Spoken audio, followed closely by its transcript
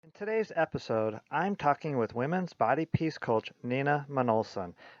In today's episode, I'm talking with women's body peace coach Nina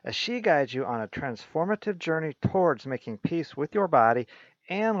Manolson as she guides you on a transformative journey towards making peace with your body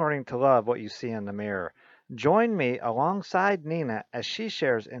and learning to love what you see in the mirror. Join me alongside Nina as she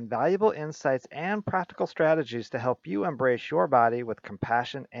shares invaluable insights and practical strategies to help you embrace your body with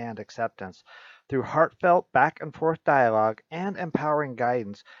compassion and acceptance. Through heartfelt back and forth dialogue and empowering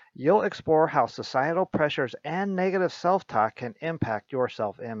guidance, you'll explore how societal pressures and negative self talk can impact your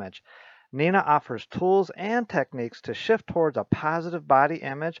self image. Nina offers tools and techniques to shift towards a positive body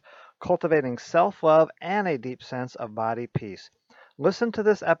image, cultivating self love and a deep sense of body peace. Listen to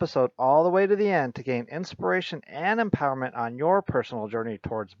this episode all the way to the end to gain inspiration and empowerment on your personal journey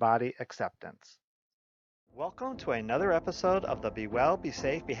towards body acceptance. Welcome to another episode of the Be Well, Be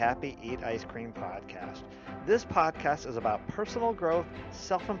Safe, Be Happy, Eat Ice Cream podcast. This podcast is about personal growth,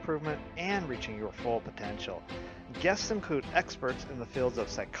 self improvement, and reaching your full potential. Guests include experts in the fields of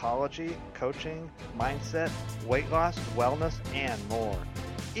psychology, coaching, mindset, weight loss, wellness, and more.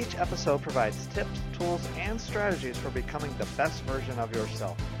 Each episode provides tips, tools, and strategies for becoming the best version of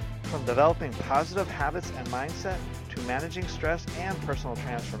yourself. From developing positive habits and mindset to managing stress and personal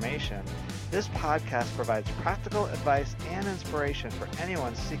transformation, this podcast provides practical advice and inspiration for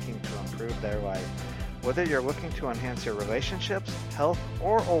anyone seeking to improve their life. Whether you're looking to enhance your relationships, health,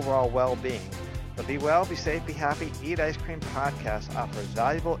 or overall well-being, the Be Well, Be Safe, Be Happy, Eat Ice Cream podcast offers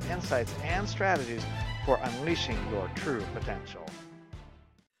valuable insights and strategies for unleashing your true potential.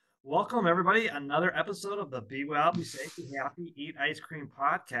 Welcome, everybody. Another episode of the Be Well, Be Safe, Be Happy, Eat Ice Cream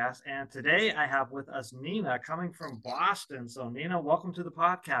podcast. And today I have with us Nina coming from Boston. So, Nina, welcome to the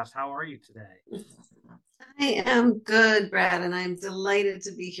podcast. How are you today? I am good, Brad, and I'm delighted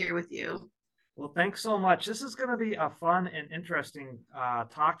to be here with you. Well, thanks so much. This is going to be a fun and interesting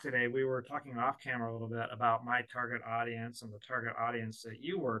talk today. We were talking off camera a little bit about my target audience and the target audience that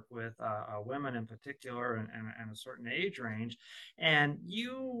you work with, women in particular, and a certain age range. And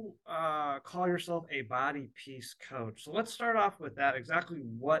you call yourself a body peace coach. So let's start off with that. Exactly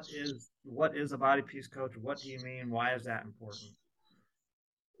what is a body peace coach? What do you mean? Why is that important?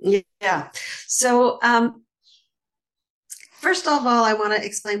 Yeah. So, first of all, I want to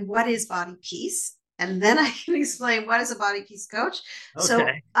explain what is body peace, and then I can explain what is a body peace coach. So,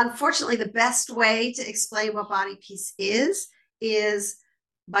 Okay. unfortunately, the best way to explain what body peace is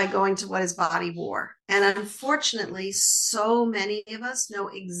by going to what is body war. And unfortunately, so many of us know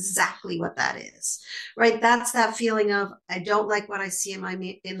exactly what that is, right? That's that feeling of I don't like what I see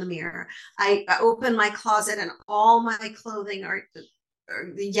in the mirror. I open my closet and all my clothing are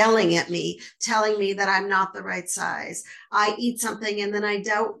yelling at me, telling me that I'm not the right size. I eat something and then I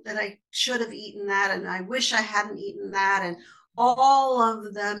doubt that I should have eaten that, and I wish I hadn't eaten that. And all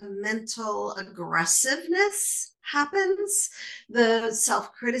of the mental aggressiveness happens, the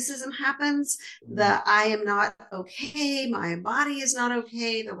self criticism happens, the I am not okay, my body is not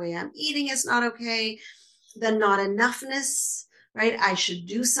okay, the way I'm eating is not okay, the not enoughness, right? I should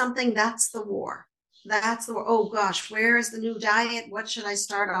do something. That's the war. That's the, oh gosh, where is the new diet? What should I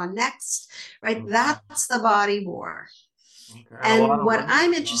start on next? Right? Okay. That's the body war. Okay. And a lot And of what women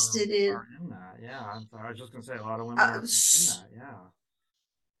I'm are, interested in, are in that. Yeah. I was just going to say a lot of women uh, are in that. Yeah.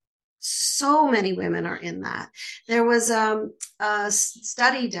 so many women are in that. There was a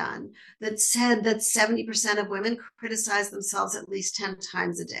study done that said that 70% of women criticize themselves at least 10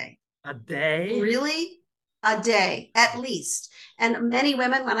 times a day. A day? Really? A day, at least. And many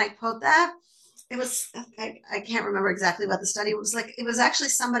women, when I quote that, it was I can't remember exactly what the study was like. It was actually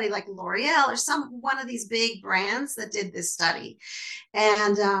somebody like L'Oreal or some one of these big brands that did this study.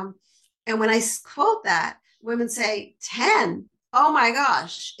 And when I quote that, women say 10. Oh my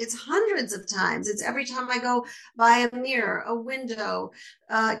gosh, it's hundreds of times. It's every time I go by a mirror, a window,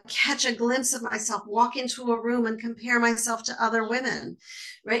 catch a glimpse of myself, walk into a room and compare myself to other women,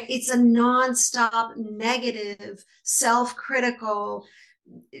 right? It's a nonstop negative, self critical,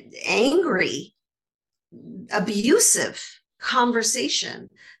 angry, abusive conversation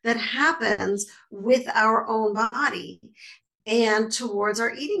that happens with our own body and towards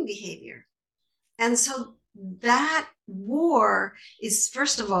our eating behavior. And so that war is,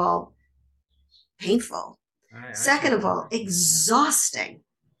 first of all, painful. I can Second of all, imagine. Yeah. exhausting.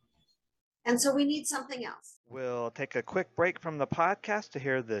 And so we need something else. We'll take a quick break from the podcast to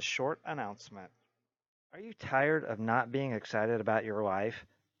hear this short announcement. Are you tired of not being excited about your life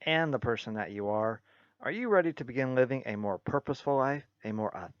and the person that you are? Are you ready to begin living a more purposeful life, a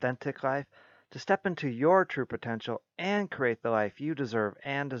more authentic life, to step into your true potential and create the life you deserve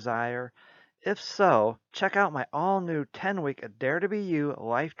and desire? If so, check out my all new 10-week Dare to Be You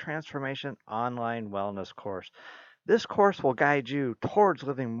Life Transformation online wellness course. This course will guide you towards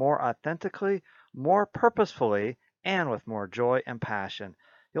living more authentically, more purposefully, and with more joy and passion.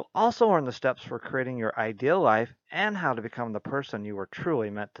 You'll also learn the steps for creating your ideal life and how to become the person you were truly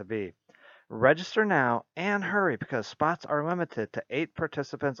meant to be. Register now and hurry because spots are limited to 8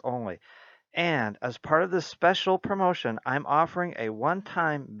 participants only. And as part of this special promotion, I'm offering a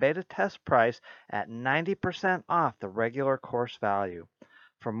one-time beta test price at 90% off the regular course value.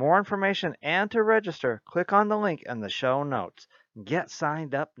 For more information and to register, click on the link in the show notes. Get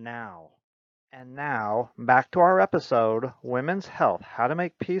signed up now. And now, back to our episode, Women's Health, How to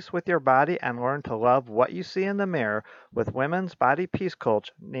Make Peace with Your Body and Learn to Love What You See in the Mirror with Women's Body Peace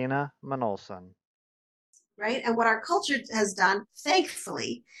Coach, Nina Manolson. Right. And what our culture has done,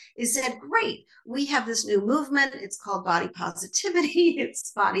 thankfully, is said, great, we have this new movement. It's called body positivity,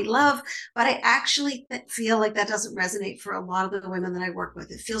 it's body love. But I actually feel like that doesn't resonate for a lot of the women that I work with.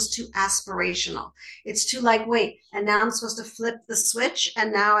 It feels too aspirational. It's too like, wait, and now I'm supposed to flip the switch.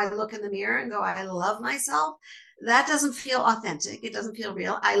 And now I look in the mirror and go, I love myself. That doesn't feel authentic. It doesn't feel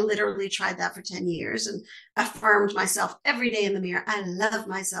real. I literally tried that for 10 years and affirmed myself every day in the mirror. I love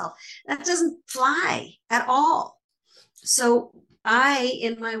myself. That doesn't fly at all. So I,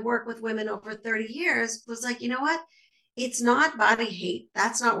 in my work with women over 30 years, was like, you know what? It's not body hate.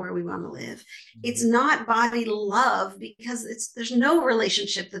 That's not where we want to live. It's not body love because there's no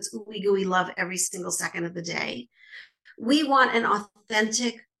relationship that's ooey gooey love every single second of the day. We want an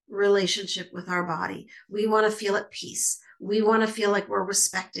authentic relationship with our body. We want to feel at peace. We want to feel like we're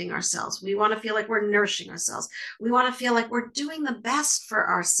respecting ourselves. We want to feel like we're nourishing ourselves. We want to feel like we're doing the best for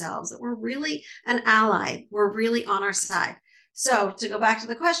ourselves, that we're really an ally. We're really on our side. So to go back to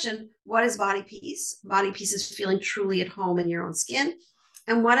the question, what is body peace? Body peace is feeling truly at home in your own skin.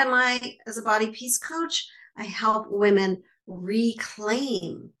 And what am I as a body peace coach? I help women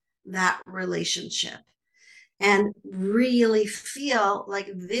reclaim that relationship and really feel like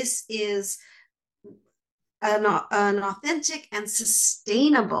this is an authentic and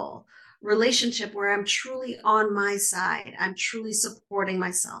sustainable relationship where I'm truly on my side. I'm truly supporting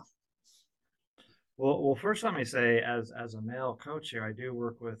myself. Well, first let me say, as a male coach here, I do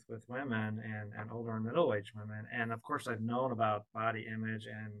work with women and older and middle-aged women, and of course I've known about body image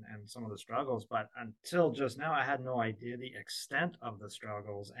and some of the struggles, but until just now, I had no idea the extent of the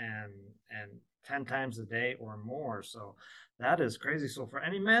struggles and 10 times a day or more. So that is crazy. So for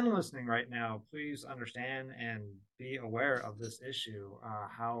any men listening right now, please understand and be aware of this issue,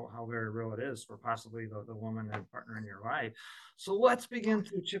 how very real it is for possibly the woman and partner in your life. So let's begin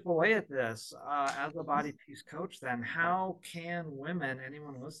to chip away at this. As a body peace coach, then, how can women,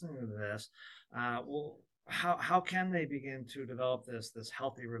 anyone listening to this, how can they begin to develop this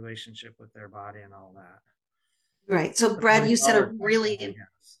healthy relationship with their body and all that? Right. So, That's a Brad, million you said dollar a question, I really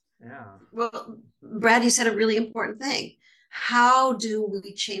guess. Yeah. well, Brad, you said a really important thing. How do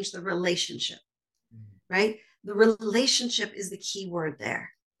we change the relationship? Right? The relationship is the key word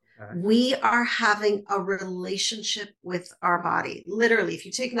there. Okay. We are having a relationship with our body. Literally, if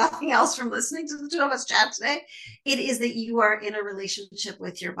you take nothing else from listening to the two of us chat today, it is that you are in a relationship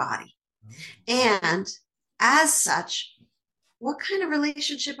with your body. And as such, what kind of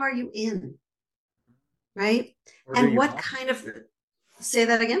relationship are you in? Right? Or do And you what want? kind of, say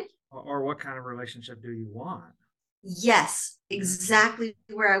that again? Or what kind of relationship do you want? Yes, exactly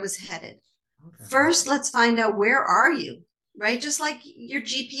where I was headed. Okay. First, let's find out, where are you, right? Just like your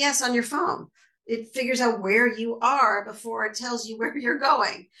GPS on your phone. It figures out where you are before it tells you where you're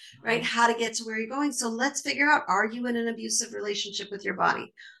going, right? How to get to where you're going. So let's figure out, are you in an abusive relationship with your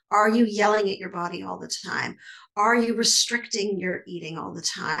body? Are you yelling at your body all the time? Are you restricting your eating all the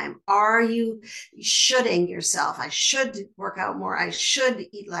time? Are you shoulding yourself? I should work out more. I should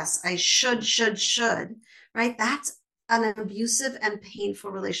eat less. I should, right? That's an abusive and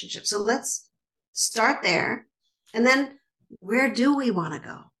painful relationship. So let's start there. And then, where do we want to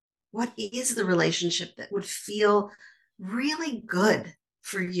go? What is the relationship that would feel really good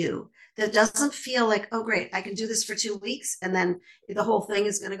for you? That doesn't feel like, oh, great, I can do this for 2 weeks and then the whole thing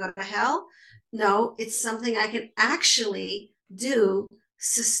is going to go to hell. No, it's something I can actually do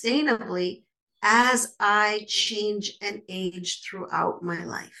sustainably as I change and age throughout my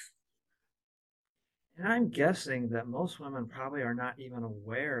life. And I'm guessing that most women probably are not even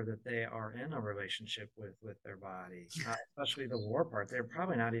aware that they are in a relationship with their body, especially the war part. They're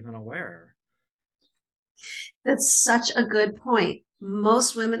probably not even aware. That's such a good point.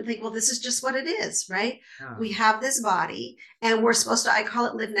 Most women think, well, this is just what it is, right? Yeah. We have this body and we're supposed to, I call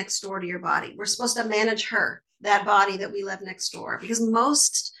it, live next door to your body. We're supposed to manage her, that body that we live next door, because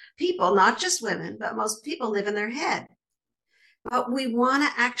most people, not just women, but most people live in their head. but we want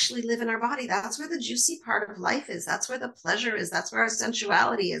to actually live in our body. That's where the juicy part of life is. That's where the pleasure is. That's where our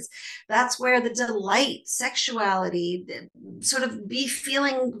sensuality is. That's where the delight, sexuality, sort of be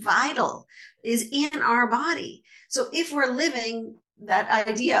feeling vital is in our body. So if we're living that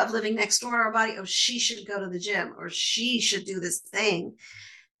idea of living next door to our body, oh, she should go to the gym or she should do this thing,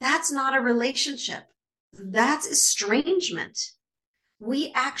 that's not a relationship. That's estrangement.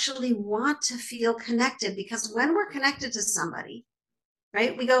 We actually want to feel connected because when we're connected to somebody,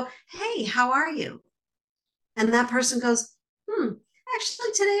 right, we go, hey, how are you? And that person goes,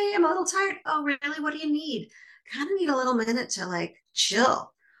 actually, today I'm a little tired. Oh, really? What do you need? Kind of need a little minute to like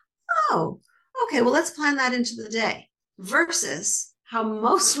chill. Oh, okay. Well, let's plan that into the day versus how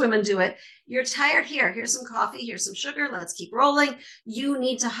most women do it. You're tired. Here's some coffee. Here's some sugar. Let's keep rolling. You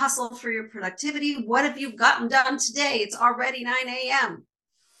need to hustle for your productivity. What have you gotten done today? It's already 9 a.m.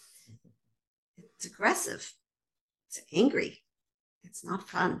 It's aggressive. It's angry. It's not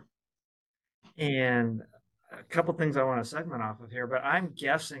fun. And a couple things I want to segment off of here, but I'm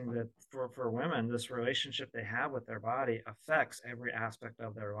guessing that for women, this relationship they have with their body affects every aspect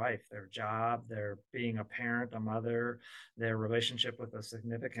of their life, their job, their being a parent, a mother, their relationship with a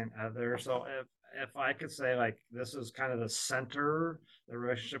significant other. So if I could say like this is kind of the center, the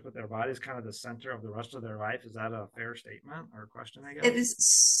relationship with their body is kind of the center of the rest of their life, is that a fair statement or question, I It guess? is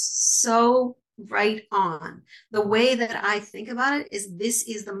so right on. The way that I think about it is this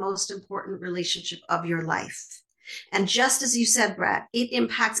is the most important relationship of your life. And just as you said, Brad, it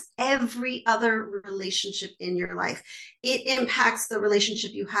impacts every other relationship in your life. It impacts the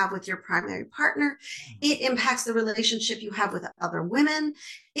relationship you have with your primary partner. It impacts the relationship you have with other women.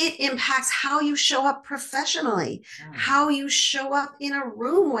 It impacts how you show up professionally, Hmm. how you show up in a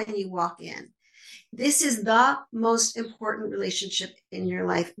room when you walk in. This is the most important relationship in your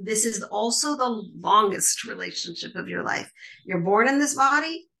life. This is also the longest relationship of your life. You're born in this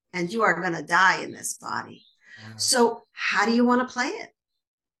body and you are going to die in this body. Wow. So, how do you want to play it?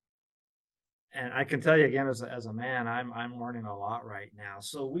 And I can tell you again, as a man, I'm learning a lot right now.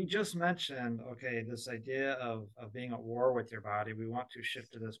 So we just mentioned, okay, this idea of being at war with your body. We want to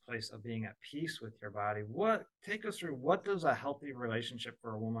shift to this place of being at peace with your body. What take us through? What does a healthy relationship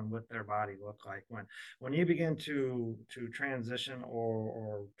for a woman with their body look like when you begin to transition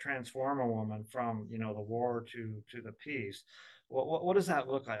or transform a woman from the war to the peace? What does that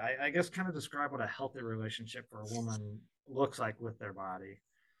look like? I guess kind of describe what a healthy relationship for a woman looks like with their body.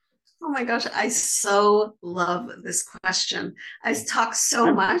 Oh my gosh, I so love this question. I talk so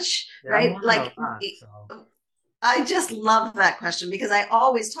I'm much, Yeah, I'm right? learning a Like, lot. So I just love that question because I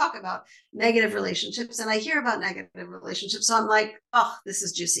always talk about negative relationships and I hear about negative relationships. So I'm like, oh, this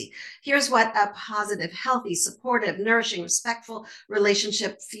is juicy. Here's what a positive, healthy, supportive, nourishing, respectful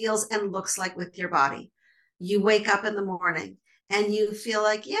relationship feels and looks like with your body. You wake up in the morning and you feel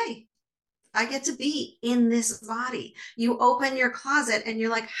like, yay, I get to be in this body. You open your closet and you're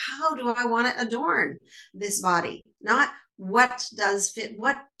like, how do I want to adorn this body? Not what does fit,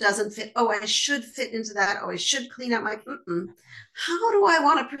 what doesn't fit. Oh, I should fit into that. Oh, I should clean up my. How do I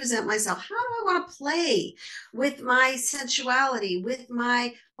want to present myself? How do I want to play with my sensuality, with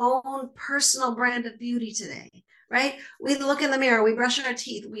my own personal brand of beauty today? Right? We look in the mirror, we brush our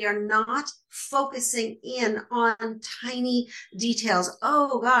teeth. We are not focusing in on tiny details.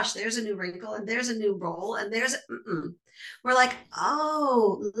 Oh gosh, there's a new wrinkle and there's a new roll and we're like,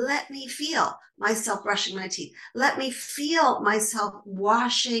 oh, let me feel myself brushing my teeth. Let me feel myself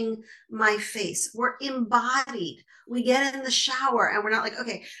washing my face. We're embodied. We get in the shower and we're not like,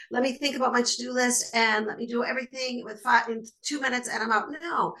 okay, let me think about my to-do list and let me do everything in 2 minutes and I'm out.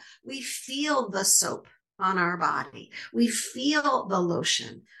 No, we feel the soap on our body. We feel the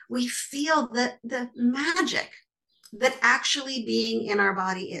lotion. We feel the magic that actually being in our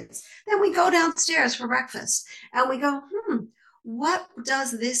body is. Then we go downstairs for breakfast and we go, what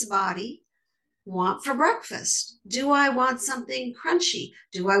does this body want for breakfast? Do I want something crunchy?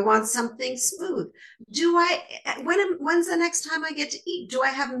 Do I want something smooth? When's the next time I get to eat? Do I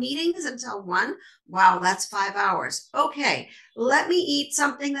have meetings until 1? Wow, that's 5 hours. Okay, let me eat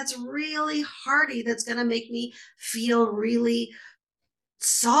something that's really hearty, that's going to make me feel really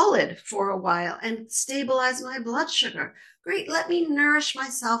solid for a while and stabilize my blood sugar. Great, let me nourish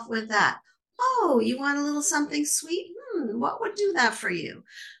myself with that. Oh, you want a little something sweet? What would do that for you?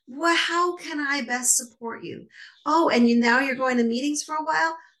 How can I best support you? Oh, and now you're going to meetings for a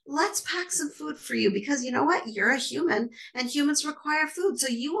while? Let's pack some food for you because you know what? You're a human and humans require food. So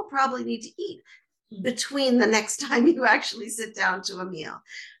you will probably need to eat between the next time you actually sit down to a meal.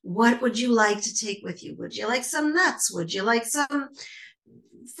 What would you like to take with you? Would you like some nuts? Would you like some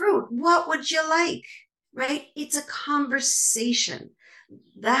fruit? What would you like? right? It's a conversation.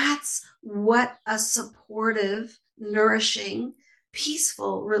 That's what a supportive, nourishing,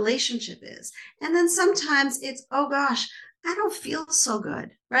 peaceful relationship is. And then sometimes it's, oh gosh, I don't feel so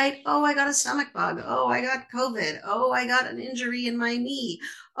good, right? Oh, I got a stomach bug. Oh, I got COVID. Oh, I got an injury in my knee.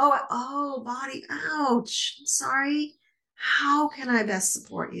 Oh, body, ouch. Sorry. How can I best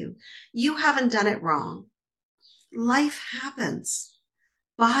support you? You haven't done it wrong. Life happens.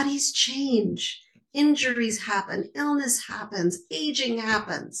 Bodies change, injuries happen, illness happens, aging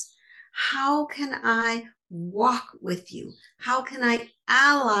happens. How can I walk with you? How can I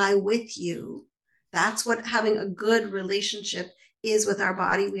ally with you? That's what having a good relationship is with our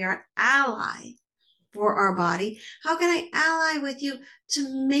body. We are an ally for our body. How can I ally with you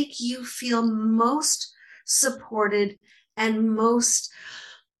to make you feel most supported and most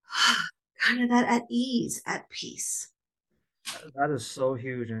kind of that at ease, at peace? That is so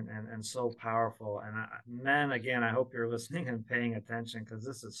huge and so powerful. And men, again, I hope you're listening and paying attention because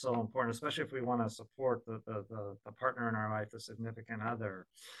this is so important, especially if we want to support the partner in our life, the significant other.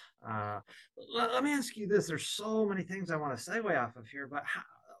 Uh, let me ask you this. There's so many things I want to segue off of here, but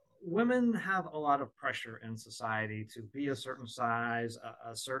women have a lot of pressure in society to be a certain size,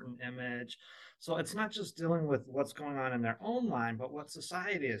 a certain image. So it's not just dealing with what's going on in their own mind, but what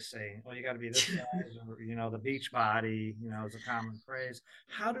society is saying. Well, you got to be this size, or the beach body, is a common phrase.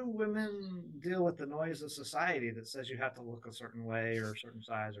 How do women deal with the noise of society that says you have to look a certain way or a certain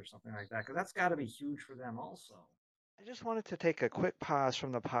size or something like that? Because that's got to be huge for them also. I just wanted to take a quick pause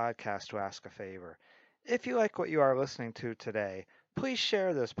from the podcast to ask a favor. If you like what you are listening to today, please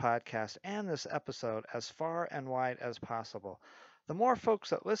share this podcast and this episode as far and wide as possible. The more folks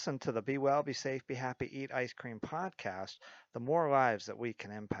that listen to the Be Well, Be Safe, Be Happy, Eat Ice Cream podcast, the more lives that we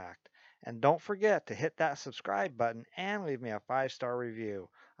can impact. And don't forget to hit that subscribe button and leave me a 5-star review.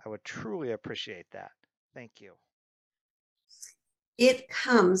 I would truly appreciate that. Thank you. It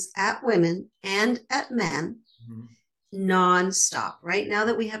comes at women and at men Mhm. nonstop. Right now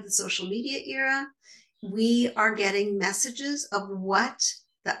that we have the social media era, we are getting messages of what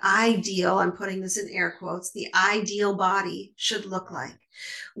the ideal, I'm putting this in air quotes, the ideal body should look like.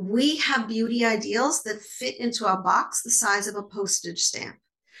 We have beauty ideals that fit into a box the size of a postage stamp,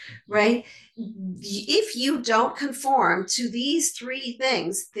 right? If you don't conform to these three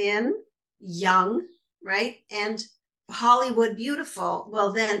things, thin, young, right, and Hollywood beautiful,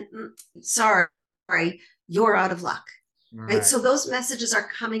 well, then, sorry, you're out of luck. Right. Right. So those messages are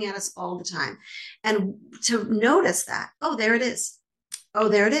coming at us all the time. And to notice that, oh, there it is. Oh,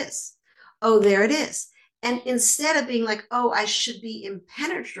 there it is. Oh, there it is. And instead of being like, oh, I should be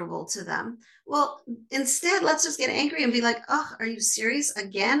impenetrable to them, well, instead, let's just get angry and be like, oh, are you serious?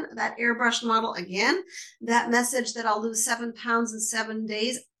 Again, that airbrush model again, that message that I'll lose 7 pounds in 7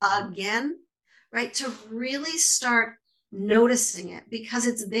 days again, right? To really start noticing it because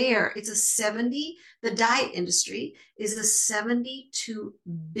it's there. It's a 70, the diet industry is a 72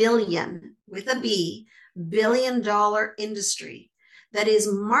 billion with a B, $1 billion industry that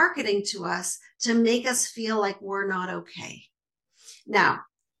is marketing to us to make us feel like we're not okay. Now,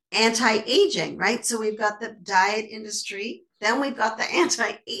 anti-aging, right? So we've got the diet industry, then we've got the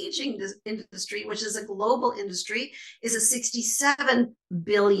anti-aging industry, which is a global industry, is a $67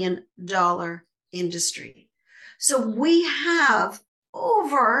 billion industry. So we have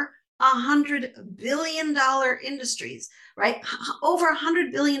over $100 billion industries, right? Over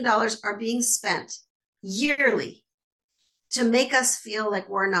 $100 billion are being spent yearly to make us feel like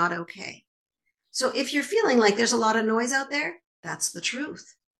we're not okay. So if you're feeling like there's a lot of noise out there, that's the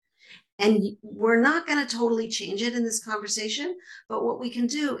truth. And we're not going to totally change it in this conversation, but what we can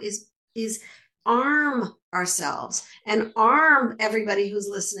do is arm ourselves and arm everybody who's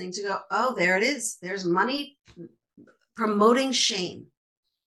listening to go, oh, there it is. There's money promoting shame.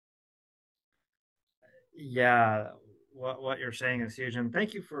 Yeah, what you're saying is huge, and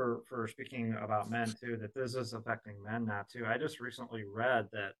thank you for speaking about men too. That this is affecting men now too. I just recently read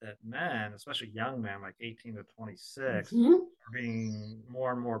that men, especially young men, like 18 to 26, Mm-hmm. are being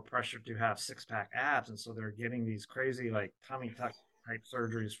more and more pressured to have six-pack abs, and so they're getting these crazy like tummy tuck type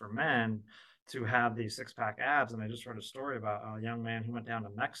surgeries for men to have these six-pack abs. And I just read a story about a young man who went down to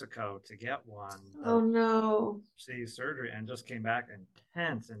Mexico to get one. Oh no. Surgery and just came back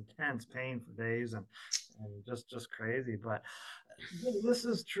intense pain for days and just crazy. But This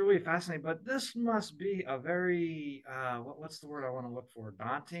is truly fascinating, but this must be a very what's the word I want to look for?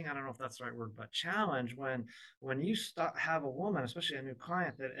 Daunting? I don't know if that's the right word, but challenge when you start have a woman, especially a new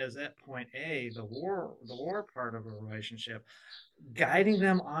client that is at point A, the war part of a relationship, guiding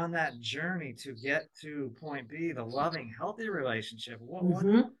them on that journey to get to point B, the loving, healthy relationship. What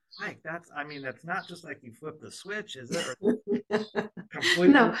Mhm. like that's I mean that's not just like you flip the switch, is it? Or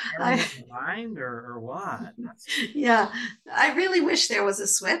completely No, I turning the mind or what? That's yeah, I really wish there was a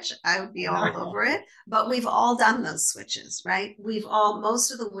switch. I would be I all know. over it. But we've all done those switches, right?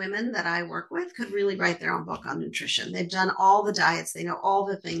 Most of the women that I work with could really write their own book on nutrition. They've done all the diets, they know all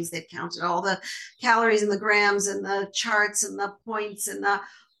the things, they've counted all the calories and the grams and the charts and the points and the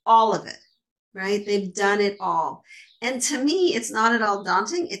all of it, right? They've done it all. And to me, it's not at all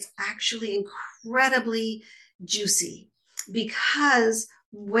daunting. It's actually incredibly juicy because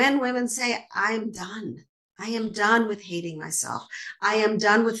when women say, I am done with hating myself. I am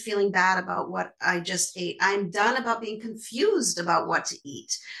done with feeling bad about what I just ate. I'm done about being confused about what to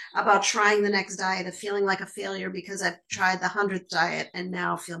eat, about trying the next diet, of feeling like a failure because I've tried the 100th diet and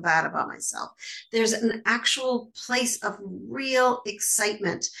now feel bad about myself. There's an actual place of real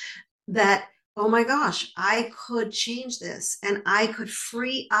excitement that, oh my gosh, I could change this and I could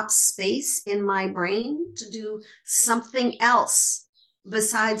free up space in my brain to do something else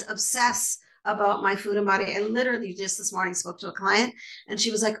besides obsess about my food and body. I literally just this morning spoke to a client and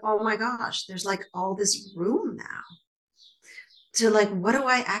she was like, oh my gosh, there's like all this room now to like, what do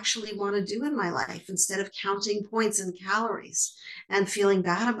I actually want to do in my life instead of counting points and calories and feeling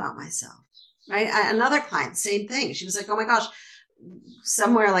bad about myself? Right. Another client, same thing. She was like, oh my gosh,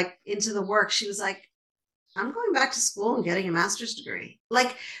 somewhere like into the work, she was like, I'm going back to school and getting a master's degree.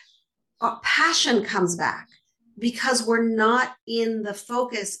 Like passion comes back because we're not in the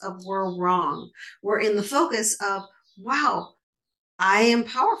focus of we're wrong. We're in the focus of, wow, I am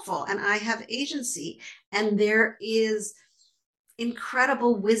powerful and I have agency. And there is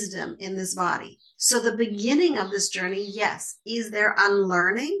incredible wisdom in this body. So the beginning of this journey, yes, is there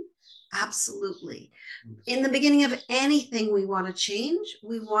unlearning? Absolutely. In the beginning of anything we want to change,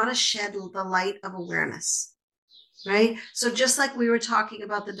 we want to shed the light of awareness, right? So just like we were talking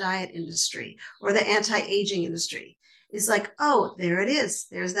about the diet industry or the anti-aging industry, it's like, oh, there it is.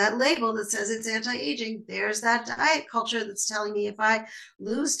 There's that label that says it's anti-aging. There's that diet culture that's telling me if I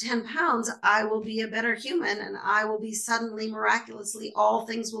lose 10 pounds, I will be a better human and I will be suddenly, miraculously, all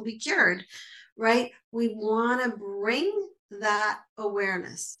things will be cured, right? We want to bring that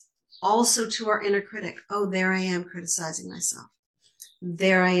awareness also to our inner critic. Oh, there I am criticizing myself.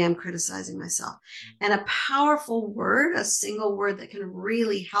 There I am criticizing myself. And a powerful word, a single word that can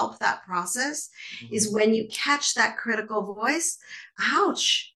really help that process is Mhm. when you catch that critical voice,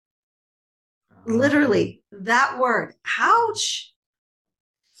 ouch, Uh, literally that word, ouch,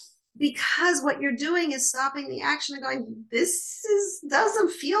 because what you're doing is stopping the action and going,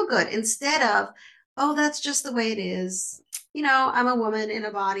 doesn't feel good, instead of, oh, that's just the way it is. I'm a woman in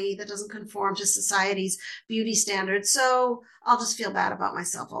a body that doesn't conform to society's beauty standards, so I'll just feel bad about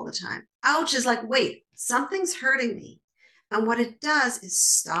myself all the time. Ouch is like, wait, something's hurting me. And what it does is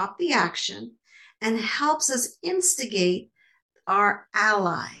stop the action and helps us instigate our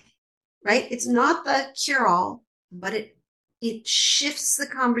ally, right? It's not the cure all, but it shifts the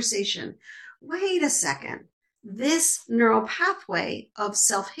conversation. Wait a second. This neural pathway of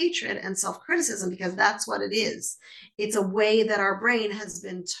self hatred and self criticism, because that's what it is, it's a way that our brain has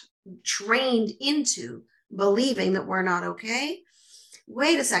been trained into believing that we're not okay.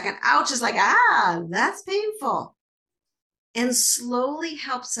 Wait a second. Ouch is like, that's painful. And slowly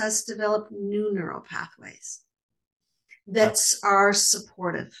helps us develop new neural pathways that that's are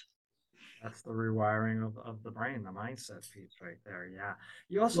supportive. that's the rewiring of the brain, the mindset piece right there. Yeah.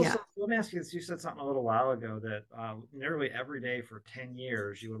 You also Yeah. said, let me ask you this. You said something a little while ago that nearly every day for 10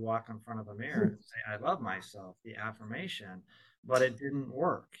 years you would walk in front of a mirror and say, I love myself, the affirmation, but it didn't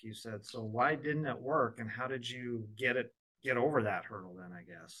work. You said, so why didn't it work? And how did you get over that hurdle then, I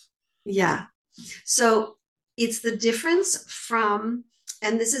guess? Yeah. So it's the difference from,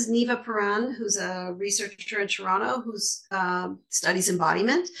 and this is Neva Paran, who's a researcher in Toronto who studies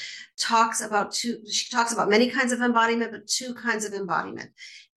embodiment, she talks about many kinds of embodiment, but two kinds of embodiment,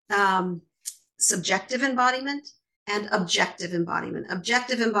 um, subjective embodiment and objective embodiment.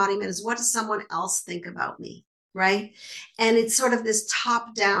 Objective embodiment is, what does someone else think about me, right? And it's sort of this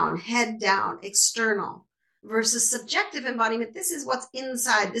top down, head down, external, versus subjective embodiment. This is what's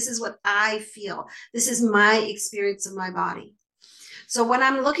inside. This is what I feel. This is my experience of my body. So when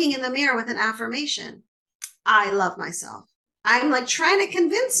I'm looking in the mirror with an affirmation, I love myself, I'm like trying to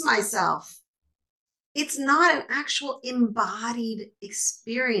convince myself, It's not an actual embodied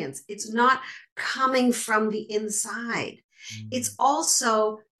experience. It's not coming from the inside. Mm. It's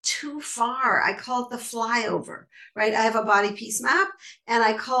also too far. I call it the flyover, right? I have a body peace map and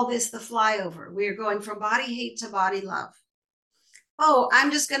I call this the flyover. We are going from body hate to body love. Oh,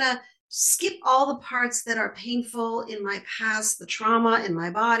 I'm just going to skip all the parts that are painful in my past, the trauma in my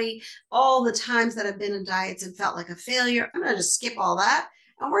body, all the times that I've been in diets and felt like a failure. I'm going to just skip all that.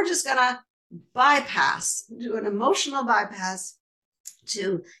 And we're just going to bypass, do an emotional bypass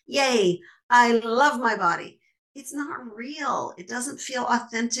to, yay, I love my body. It's not real. It doesn't feel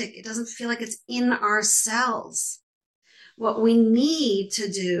authentic. It doesn't feel like it's in our cells. What we need to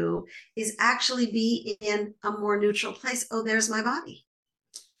do is actually be in a more neutral place. Oh, there's my body.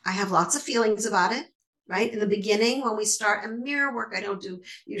 I have lots of feelings about it, right? In the beginning, when we start, a mirror work, I don't do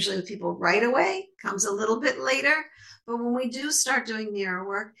usually with people right away, comes a little bit later. But when we do start doing mirror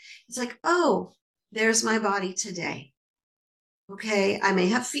work, it's like, oh, there's my body today. Okay, I may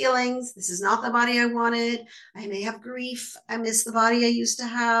have feelings. This is not the body I wanted. I may have grief. I miss the body I used to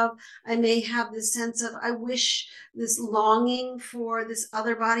have. I may have this sense of, I wish, this longing for this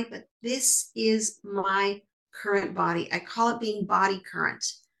other body, but this is my current body. I call it being body current.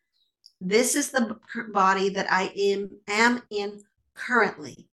 This is the body that I am in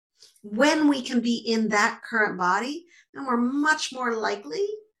currently. When we can be in that current body, then we're much more likely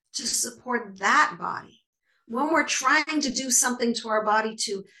to support that body. When we're trying to do something to our body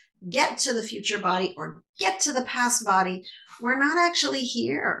to get to the future body or get to the past body, we're not actually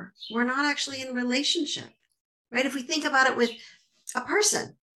here. We're not actually in relationship, right? If we think about it with a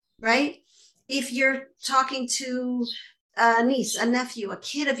person, right? If you're talking to a niece, a nephew, a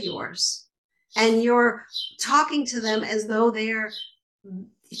kid of yours, and you're talking to them as though they're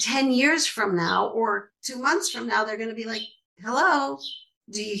 10 years from now or 2 months from now, they're going to be like, hello,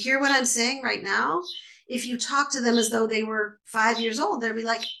 do you hear what I'm saying right now? If you talk to them as though they were 5 years old, they'll be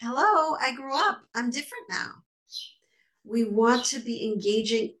like, hello, I grew up. I'm different now. We want to be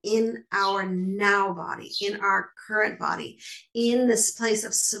engaging in our now body, in our current body, in this place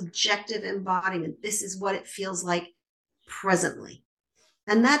of subjective embodiment. This is what it feels like presently.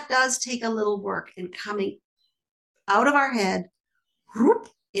 And that does take a little work in coming out of our head, whoop,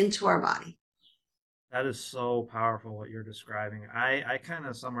 into our body. That is so powerful what you're describing. I kind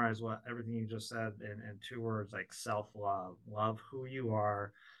of summarize what everything you just said in two words like self-love. Love who you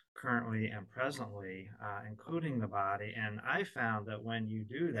are currently and presently, including the body. And I found that when you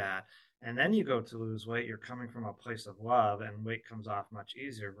do that, and then you go to lose weight, you're coming from a place of love, and weight comes off much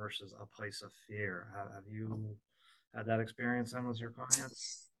easier versus a place of fear. Have you had that experience then with your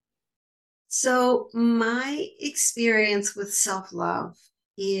clients? So, my experience with self love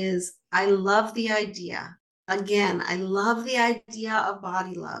is I love the idea. Again, I love the idea of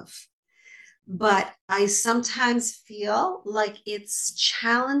body love, but I sometimes feel like it's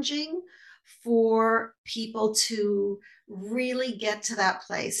challenging for people to really get to that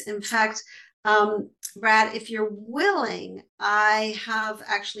place. In fact, Brad, if you're willing, I have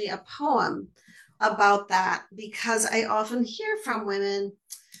actually a poem about that because I often hear from women,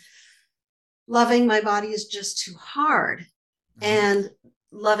 loving my body is just too hard, Hmm. and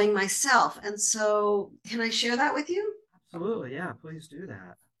loving myself. And so, can I share that with you? Absolutely, yeah. Please do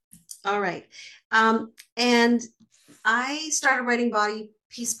that. All right. And I started writing body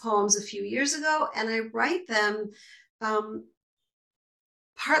peace poems a few years ago, and I write them um,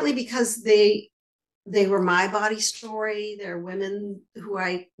 partly because they were my body story. They're women who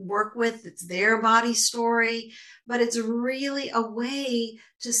I work with. It's their body story, but it's really a way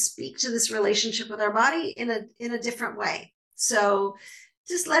to speak to this relationship with our body in a different way. So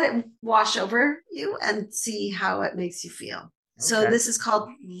just let it wash over you and see how it makes you feel. So Okay. this is called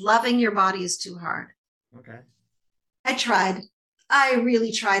Loving Your Body is Too Hard. Okay. I tried. I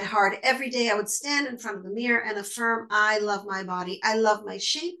really tried hard. Every day I would stand in front of the mirror and affirm, I love my body. I love my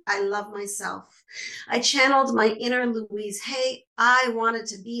shape. I love myself. I channeled my inner Louise Hay. I wanted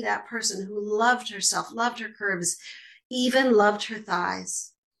to be that person who loved herself, loved her curves, even loved her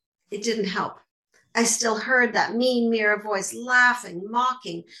thighs. It didn't help. I still heard that mean mirror voice laughing,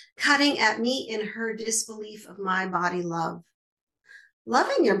 mocking, cutting at me in her disbelief of my body love.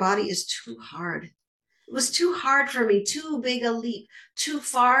 Loving your body is too hard. It was too hard for me, too big a leap, too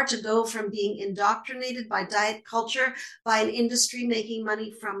far to go from being indoctrinated by diet culture, by an industry making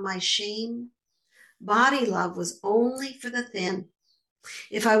money from my shame. Body love was only for the thin.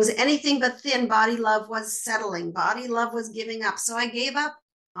 If I was anything but thin, body love was settling. Body love was giving up. So I gave up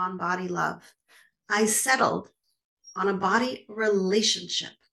on body love. I settled on a body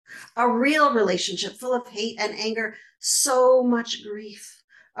relationship, a real relationship full of hate and anger, so much grief,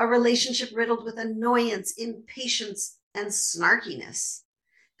 a relationship riddled with annoyance, impatience, and snarkiness.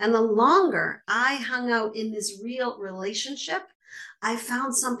 And the longer I hung out in this real relationship, I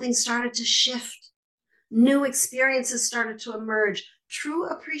found something started to shift. New experiences started to emerge, true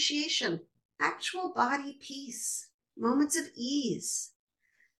appreciation, actual body peace, moments of ease.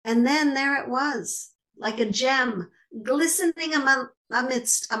 And then there it was, like a gem, glistening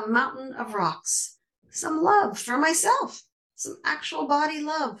amidst a mountain of rocks. Some love for myself, some actual body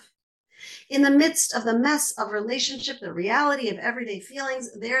love. In the midst of the mess of relationship, the reality of everyday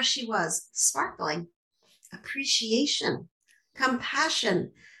feelings, there she was, sparkling. Appreciation,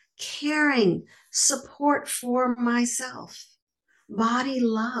 compassion, caring, support for myself. Body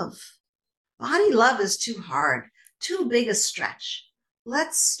love. Body love is too hard, too big a stretch.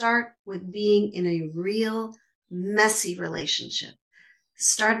 Let's start with being in a real, messy relationship.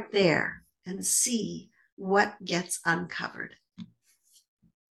 Start there and see what gets uncovered.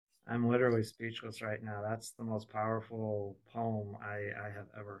 I'm literally speechless right now. That's the most powerful poem I have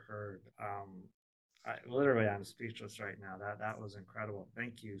ever heard. I'm speechless right now. That was incredible.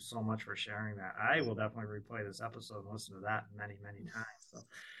 Thank you so much for sharing that. I will definitely replay this episode and listen to that many, many times. So,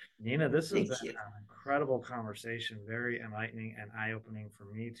 Nina, this has been Thank you. an incredible conversation, very enlightening and eye-opening for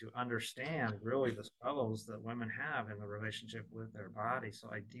me to understand really the struggles that women have in the relationship with their body.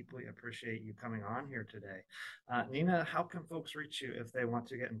 So I deeply appreciate you coming on here today. Nina, how can folks reach you if they want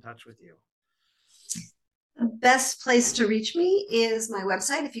to get in touch with you? The best place to reach me is my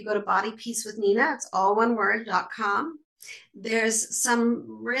website. If you go to bodypeacewithnina, it's all one word.com. There's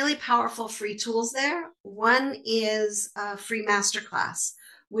some really powerful free tools there. One is a free masterclass,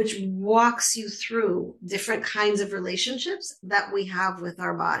 which walks you through different kinds of relationships that we have with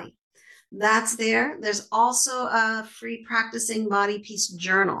our body. That's there. There's also a free practicing body peace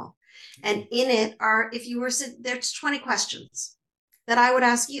journal. And in it if you were there's 20 questions that I would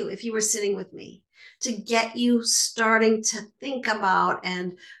ask you if you were sitting with me to get you starting to think about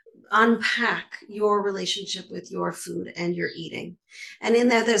and unpack your relationship with your food and your eating. And in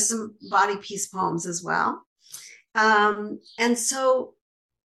there's some body peace poems as well. And so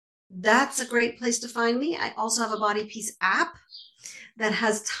that's a great place to find me. I also have a body peace app that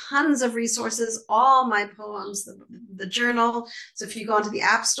has tons of resources, all my poems, the journal. So if you go into the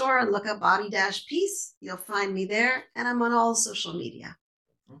App Store and look up Body-Peace, you'll find me there. And I'm on all social media.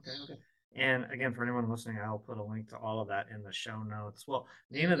 Okay. And again, for anyone listening, I'll put a link to all of that in the show notes. Well,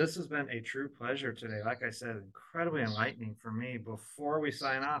 Nina, this has been a true pleasure today. Like I said, incredibly enlightening for me. Before we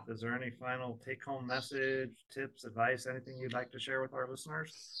sign off, is there any final take-home message, tips, advice, anything you'd like to share with our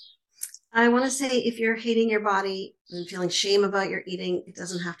listeners? I want to say if you're hating your body and feeling shame about your eating, it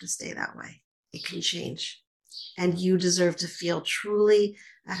doesn't have to stay that way. It can change. And you deserve to feel truly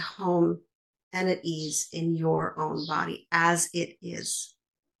at home and at ease in your own body as it is.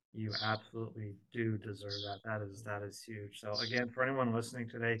 You absolutely do deserve that. That is huge. So again, for anyone listening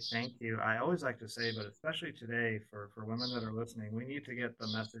today, thank you. I always like to say, but especially today for women that are listening, we need to get the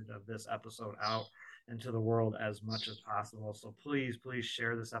message of this episode out into the world as much as possible. So please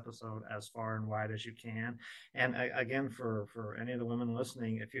share this episode as far and wide as you can. And again, for any of the women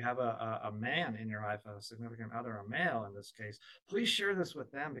listening, if you have a man in your life, a significant other, a male in this case, please share this with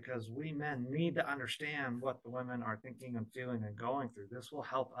them because we men need to understand what the women are thinking and feeling and going through. This will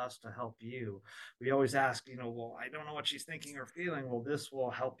help us to help you. We always ask, well, I don't know what she's thinking or feeling. Well, this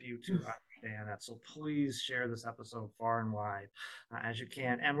will help you to understand that. So please share this episode far and wide as you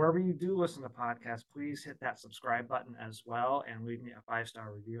can. And wherever you do listen to podcasts, please hit that subscribe button as well and leave me a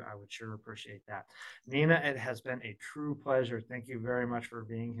 5-star review. I would sure appreciate that. Nina, it has been a true pleasure. Thank you very much for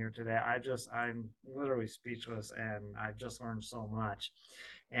being here today. I'm literally speechless and I've just learned so much.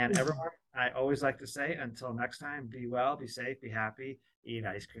 And everyone, I always like to say, until next time, be well, be safe, be happy, eat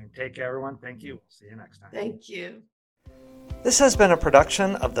ice cream. Take care, everyone. Thank you. We'll see you next time. Thank you. This has been a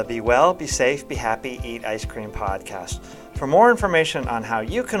production of the Be Well, Be Safe, Be Happy, Eat Ice Cream podcast. For more information on how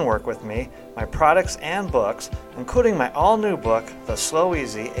you can work with me, my products and books, including my all-new book, The Slow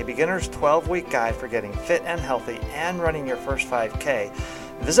Easy, a beginner's 12-week guide for getting fit and healthy and running your first 5K,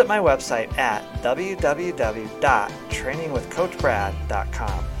 visit my website at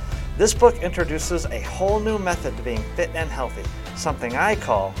www.trainingwithcoachbrad.com. This book introduces a whole new method to being fit and healthy, something I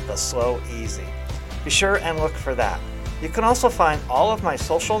call the Slow Easy. Be sure and look for that. You can also find all of my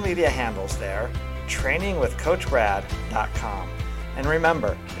social media handles there, trainingwithcoachbrad.com. And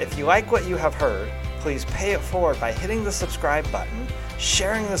remember, if you like what you have heard, please pay it forward by hitting the subscribe button,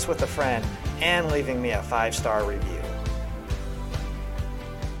 sharing this with a friend, and leaving me a 5-star review.